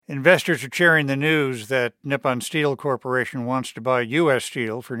Investors are cheering the news that Nippon Steel Corporation wants to buy U.S.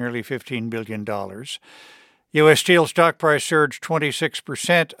 Steel for nearly $15 billion. U.S. Steel stock price surged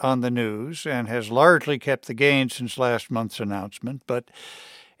 26% on the news and has largely kept the gains since last month's announcement. But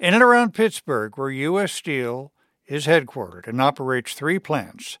in and around Pittsburgh, where U.S. Steel is headquartered and operates 3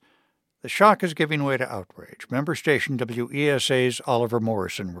 plants, the shock is giving way to outrage. Member station WESA's Oliver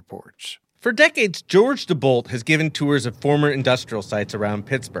Morrison reports. For decades, George DeBolt has given tours of former industrial sites around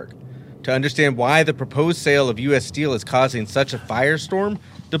Pittsburgh. To understand why the proposed sale of U.S. Steel is causing such a firestorm,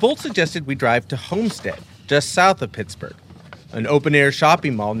 DeBolt suggested we drive to Homestead, just south of Pittsburgh. An open-air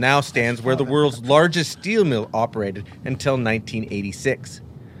shopping mall now stands where the world's largest steel mill operated until 1986.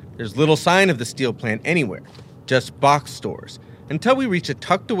 There's little sign of the steel plant anywhere, just box stores, until we reach a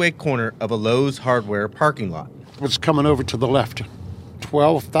tucked-away corner of a Lowe's Hardware parking lot. What's coming over to the left?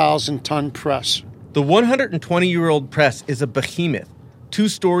 12,000-ton press. The 120-year-old press is a behemoth, 2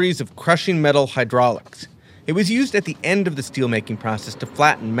 stories of crushing metal hydraulics. It was used at the end of the steelmaking process to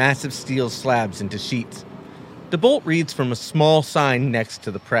flatten massive steel slabs into sheets. DeBolt reads from a small sign next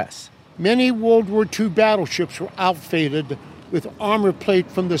to the press. Many World War II battleships were outfitted with armor plate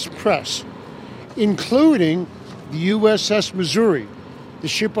from this press, including the USS Missouri, the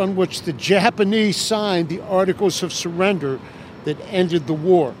ship on which the Japanese signed the Articles of Surrender that ended the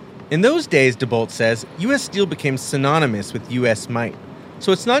war. In those days, DeBolt says, U.S. Steel became synonymous with U.S. might.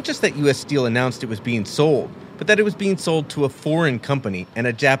 So it's not just that U.S. Steel announced it was being sold, but that it was being sold to a foreign company, and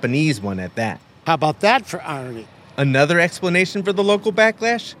a Japanese one at that. How about that for irony? Another explanation for the local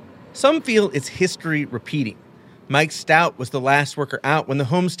backlash? Some feel it's history repeating. Mike Stout was the last worker out when the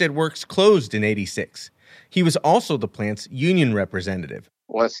Homestead Works closed in '86. He was also the plant's union representative.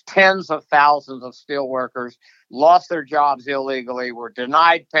 Was tens of thousands of steel workers lost their jobs illegally, were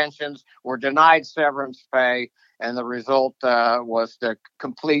denied pensions, were denied severance pay, and the result was the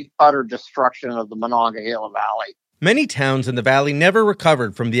complete, utter destruction of the Monongahela Valley. Many towns in the valley never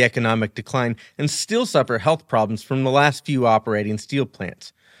recovered from the economic decline and still suffer health problems from the last few operating steel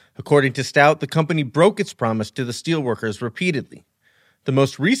plants. According to Stout, the company broke its promise to the steelworkers repeatedly. The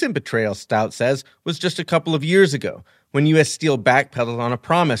most recent betrayal, Stout says, was just a couple of years ago, when U.S. Steel backpedaled on a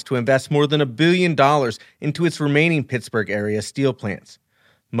promise to invest more than $1 billion into its remaining Pittsburgh area steel plants.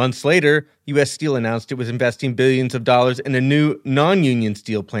 Months later, U.S. Steel announced it was investing billions of dollars in a new non-union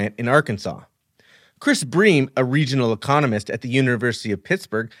steel plant in Arkansas. Chris Bream, a regional economist at the University of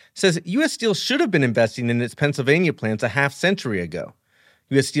Pittsburgh, says U.S. Steel should have been investing in its Pennsylvania plants a half-century ago.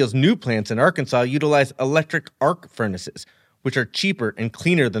 U.S. Steel's new plants in Arkansas utilize electric arc furnaces, which are cheaper and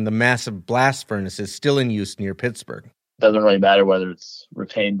cleaner than the massive blast furnaces still in use near Pittsburgh. It doesn't really matter whether it's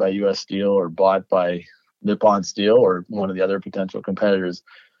retained by U.S. Steel or bought by Nippon Steel or one of the other potential competitors.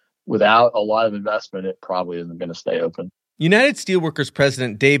 Without a lot of investment, it probably isn't going to stay open. United Steelworkers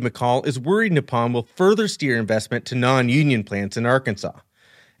President Dave McCall is worried Nippon will further steer investment to non-union plants in Arkansas.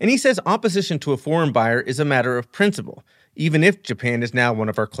 And he says opposition to a foreign buyer is a matter of principle, even if Japan is now one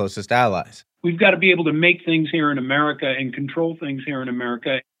of our closest allies. We've got to be able to make things here in America and control things here in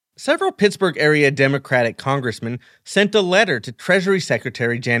America. Several Pittsburgh area Democratic congressmen sent a letter to Treasury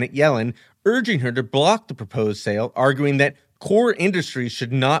Secretary Janet Yellen urging her to block the proposed sale, arguing that core industries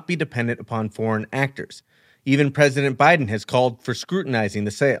should not be dependent upon foreign actors. Even President Biden has called for scrutinizing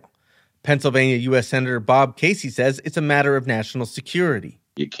the sale. Pennsylvania U.S. Senator Bob Casey says it's a matter of national security.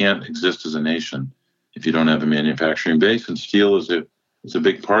 You can't exist as a nation if you don't have a manufacturing base, and steel is a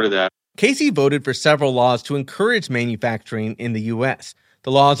big part of that. Casey voted for several laws to encourage manufacturing in the U.S.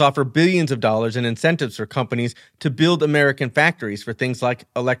 The laws offer billions of dollars in incentives for companies to build American factories for things like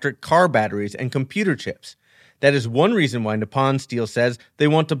electric car batteries and computer chips. That is one reason why Nippon Steel says they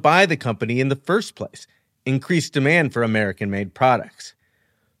want to buy the company in the first place: increased demand for American-made products.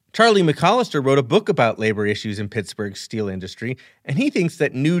 Charlie McAllister wrote a book about labor issues in Pittsburgh's steel industry, and he thinks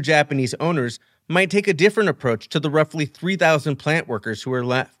that new Japanese owners might take a different approach to the roughly 3,000 plant workers who are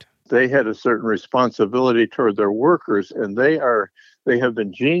left. They had a certain responsibility toward their workers, and they have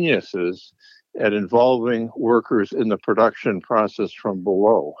been geniuses at involving workers in the production process from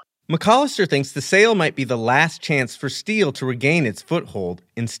below. McAllister thinks the sale might be the last chance for steel to regain its foothold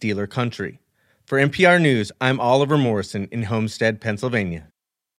in Steeler country. For NPR News, I'm Oliver Morrison in Homestead, Pennsylvania.